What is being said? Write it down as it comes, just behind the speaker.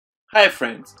Hi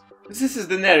friends, this is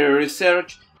Denario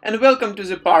Research and welcome to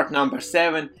the part number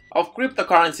 7 of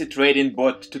cryptocurrency trading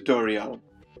bot tutorial.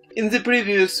 In the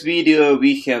previous video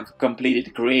we have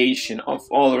completed creation of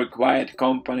all required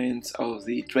components of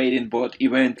the trading bot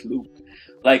event loop,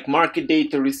 like market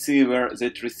data receiver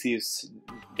that receives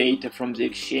data from the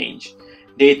exchange,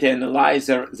 data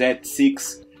analyzer that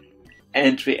seeks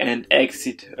entry and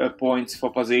exit points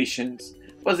for positions,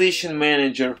 position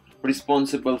manager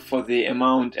responsible for the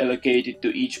amount allocated to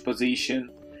each position,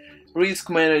 risk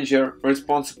manager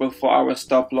responsible for our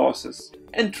stop losses,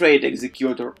 and trade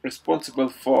executor responsible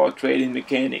for trading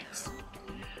mechanics.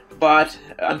 But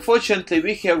unfortunately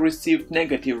we have received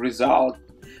negative result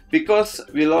because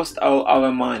we lost all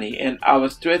our money and our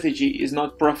strategy is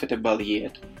not profitable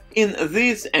yet. In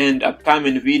this and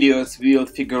upcoming videos we'll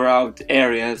figure out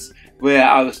areas where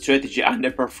our strategy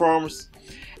underperforms,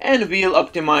 and we'll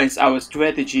optimize our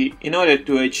strategy in order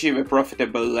to achieve a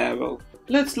profitable level.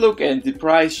 Let's look at the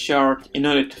price chart in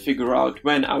order to figure out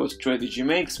when our strategy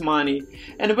makes money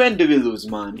and when do we lose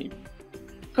money.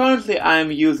 Currently I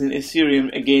am using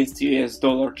Ethereum against US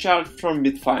dollar chart from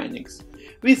Bitfinex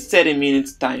with 30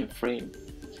 minutes time frame.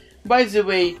 By the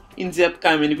way, in the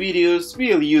upcoming videos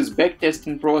we'll use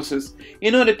backtesting process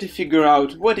in order to figure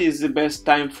out what is the best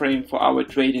time frame for our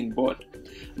trading bot.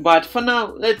 But for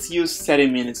now, let's use 30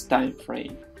 minutes time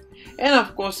frame. And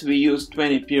of course we use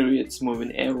 20 periods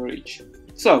moving average.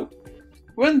 So,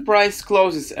 when price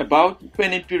closes above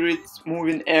 20 periods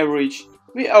moving average,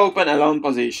 we open a long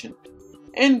position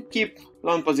and keep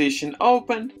long position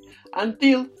open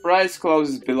until price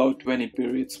closes below 20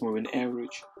 periods moving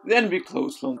average. Then we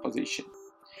close long position.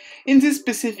 In this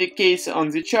specific case on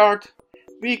the chart,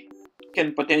 we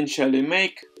can potentially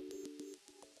make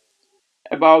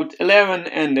about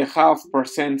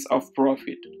 11.5% of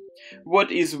profit,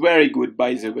 what is very good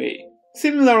by the way.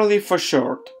 Similarly for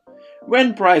short,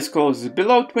 when price closes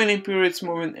below 20 periods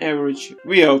moving average,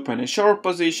 we open a short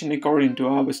position according to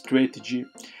our strategy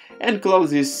and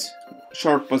close this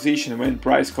short position when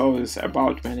price closes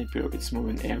about 20 periods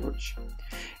moving average.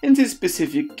 In this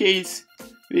specific case,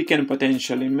 we can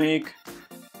potentially make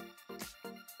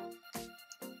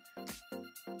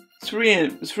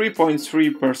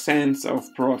 3.3%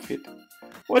 of profit,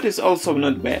 what is also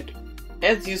not bad.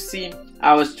 As you see,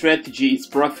 our strategy is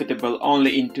profitable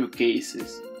only in two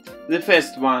cases. The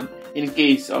first one in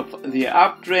case of the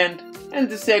uptrend and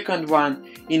the second one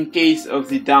in case of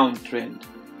the downtrend,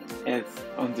 as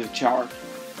on the chart.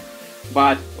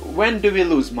 But when do we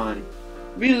lose money?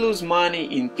 We lose money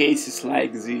in cases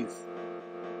like this,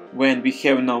 when we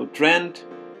have no trend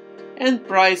and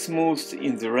price moves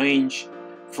in the range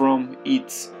from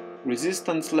its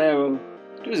resistance level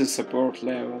to the support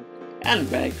level and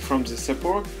back from the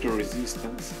support to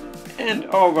resistance and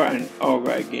over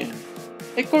again.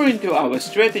 According to our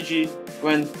strategy,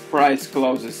 when price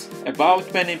closes above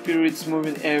 20 periods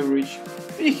moving average,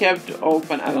 we have to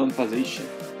open a long position,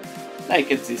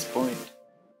 like at this point.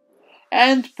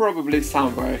 And probably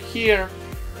somewhere here,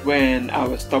 when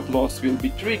our stop loss will be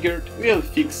triggered, we'll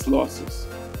fix losses.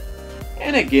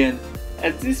 And again,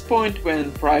 at this point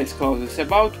when price closes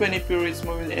about 20 periods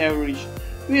moving average,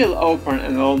 we'll open a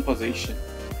long position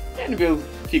and we'll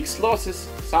fix losses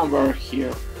somewhere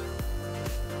here.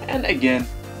 And again,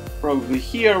 probably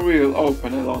here we'll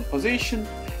open a long position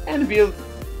and we'll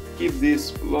keep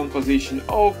this long position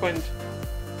opened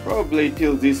probably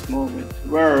till this moment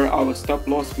where our stop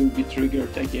loss will be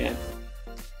triggered again.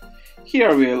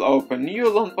 Here we'll open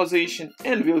new long position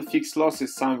and we'll fix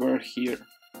losses somewhere here.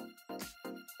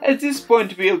 At this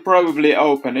point we'll probably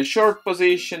open a short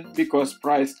position because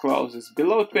price closes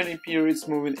below 20 periods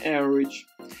moving average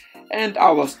and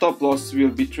our stop loss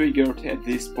will be triggered at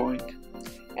this point.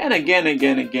 And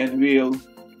again we'll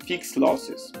fix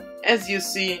losses. As you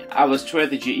see, our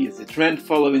strategy is a trend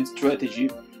following strategy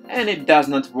and it does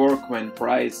not work when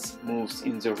price moves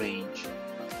in the range.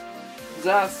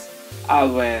 Thus,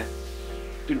 our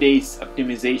today's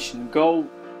optimization goal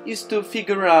is to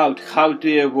figure out how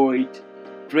to avoid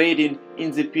trading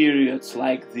in the periods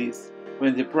like this,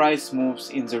 when the price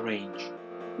moves in the range.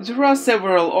 There are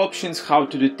several options how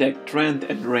to detect trend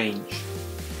and range.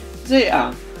 They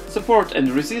are support and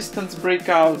resistance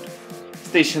breakout,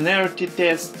 stationarity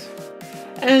test,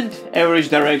 and average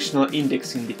directional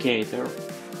index indicator.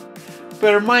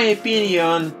 Per my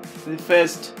opinion, the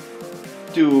first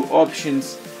two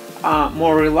options are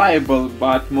more reliable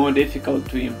but more difficult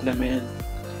to implement,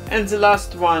 and the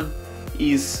last one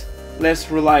is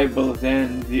less reliable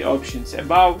than the options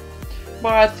above,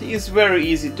 but is very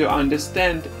easy to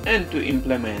understand and to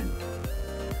implement.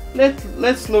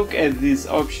 Let's look at these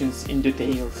options in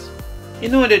details.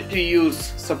 In order to use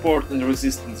support and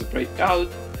resistance breakout,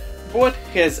 bot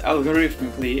has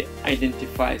algorithmically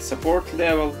identified support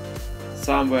level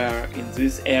somewhere in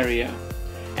this area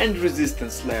and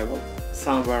resistance level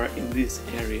somewhere in this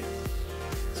area.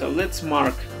 So let's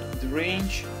mark the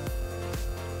range.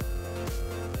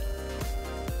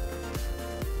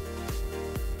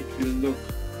 It will look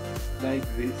like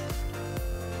this.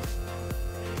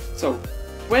 So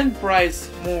when price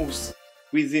moves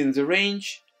within the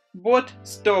range, bot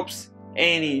stops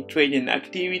any trading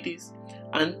activities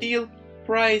until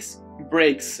price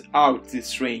breaks out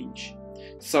this range,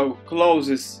 so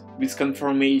closes with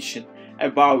confirmation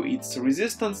above its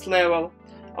resistance level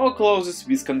or closes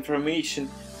with confirmation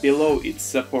below its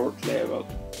support level.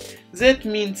 That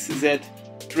means that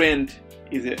trend,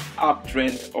 either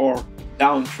uptrend or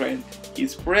downtrend,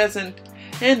 is present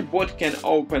and bot can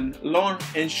open long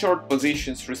and short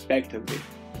positions respectively.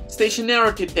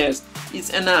 Stationarity test is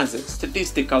another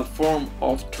statistical form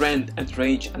of trend and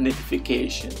range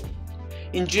identification.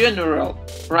 In general,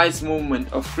 price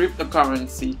movement of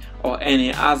cryptocurrency or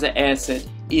any other asset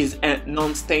is a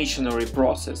non-stationary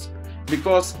process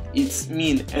because its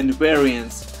mean and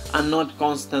variance are not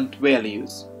constant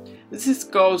values. This is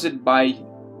caused by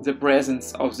the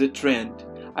presence of the trend,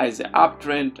 either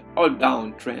uptrend or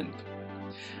downtrend.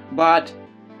 But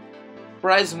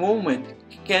price movement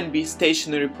can be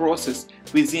stationary process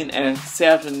within a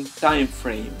certain time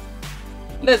frame.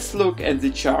 Let's look at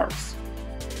the charts.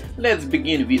 Let's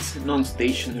begin with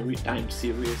non-stationary time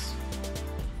series.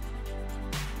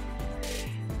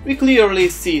 We clearly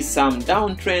see some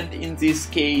downtrend in this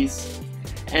case,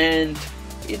 and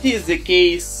it is the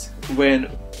case when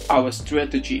our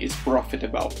strategy is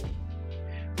profitable.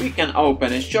 We can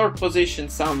open a short position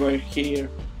somewhere here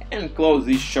and close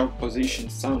this short position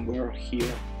somewhere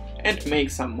here and make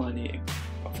some money,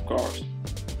 of course.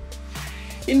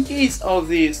 In case of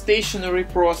the stationary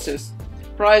process,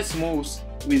 price moves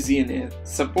within a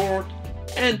support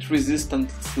and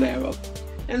resistance level,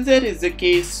 and that is the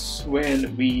case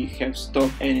when we have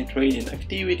stopped any trading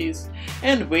activities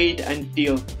and wait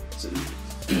until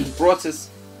the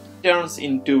process turns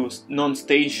into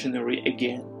non-stationary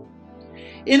again.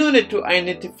 In order to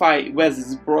identify whether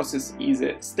the process is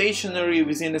stationary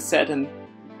within a certain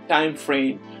time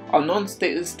frame or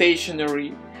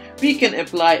non-stationary, we can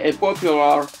apply a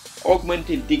popular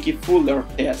augmented Dickey-Fuller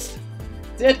test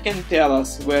that can tell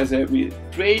us whether we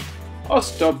trade or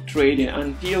stop trading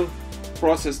until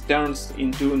process turns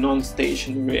into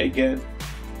non-stationary again.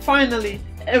 Finally,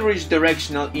 Average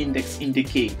Directional Index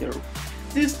indicator.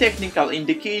 This technical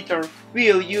indicator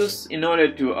we'll use in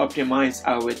order to optimize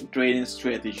our trading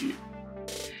strategy.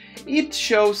 It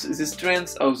shows the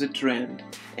strength of the trend,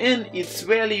 and its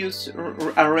values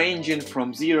are ranging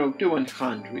from 0 to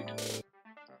 100.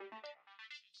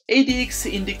 ADX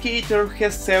indicator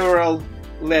has several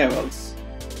levels.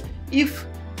 If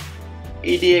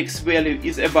ADX value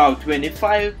is about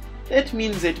 25, that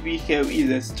means that we have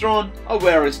either strong or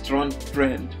very strong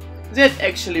trend. That's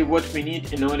actually what we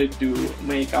need in order to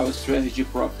make our strategy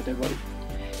profitable.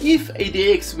 If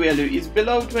ADX value is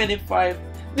below 25,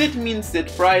 that means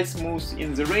that price moves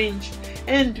in the range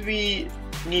and we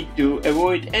need to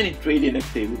avoid any trading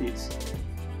activities.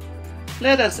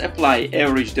 Let us apply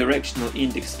Average Directional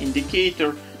Index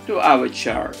indicator to our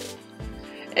chart.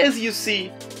 As you see,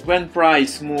 when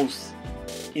price moves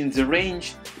in the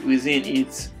range within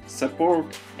its support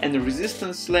and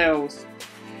resistance levels,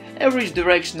 Average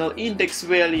Directional Index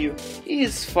value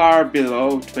is far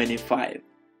below 25.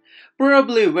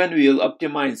 Probably when we will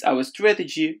optimize our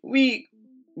strategy, we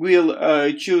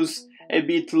will choose a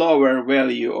bit lower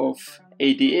value of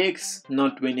ADX,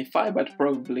 not 25 but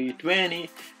probably 20,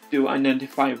 to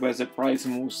identify whether price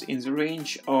moves in the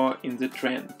range or in the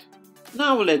trend.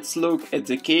 Now let's look at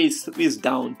the case with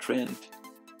downtrend.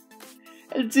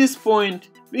 At this point,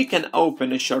 we can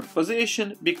open a short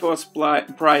position because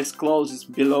price closes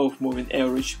below moving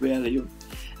average value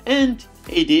and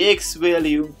ADX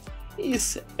value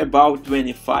is about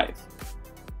 25.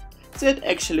 That's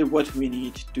actually what we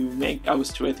need to make our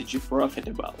strategy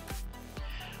profitable.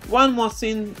 One more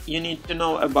thing you need to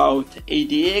know about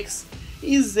ADX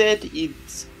is that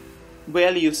its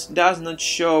values does not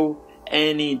show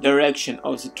any direction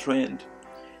of the trend.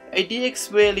 ADX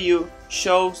value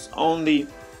shows only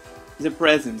the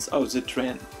presence of the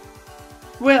trend.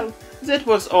 Well, that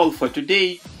was all for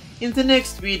today. In the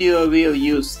next video we'll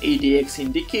use ADX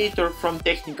indicator from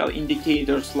Technical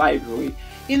Indicators library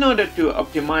in order to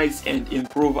optimize and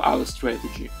improve our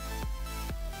strategy.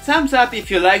 Thumbs up if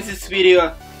you like this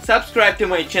video, subscribe to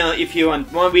my channel if you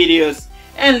want more videos,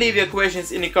 and leave your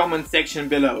questions in the comment section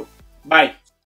below. Bye!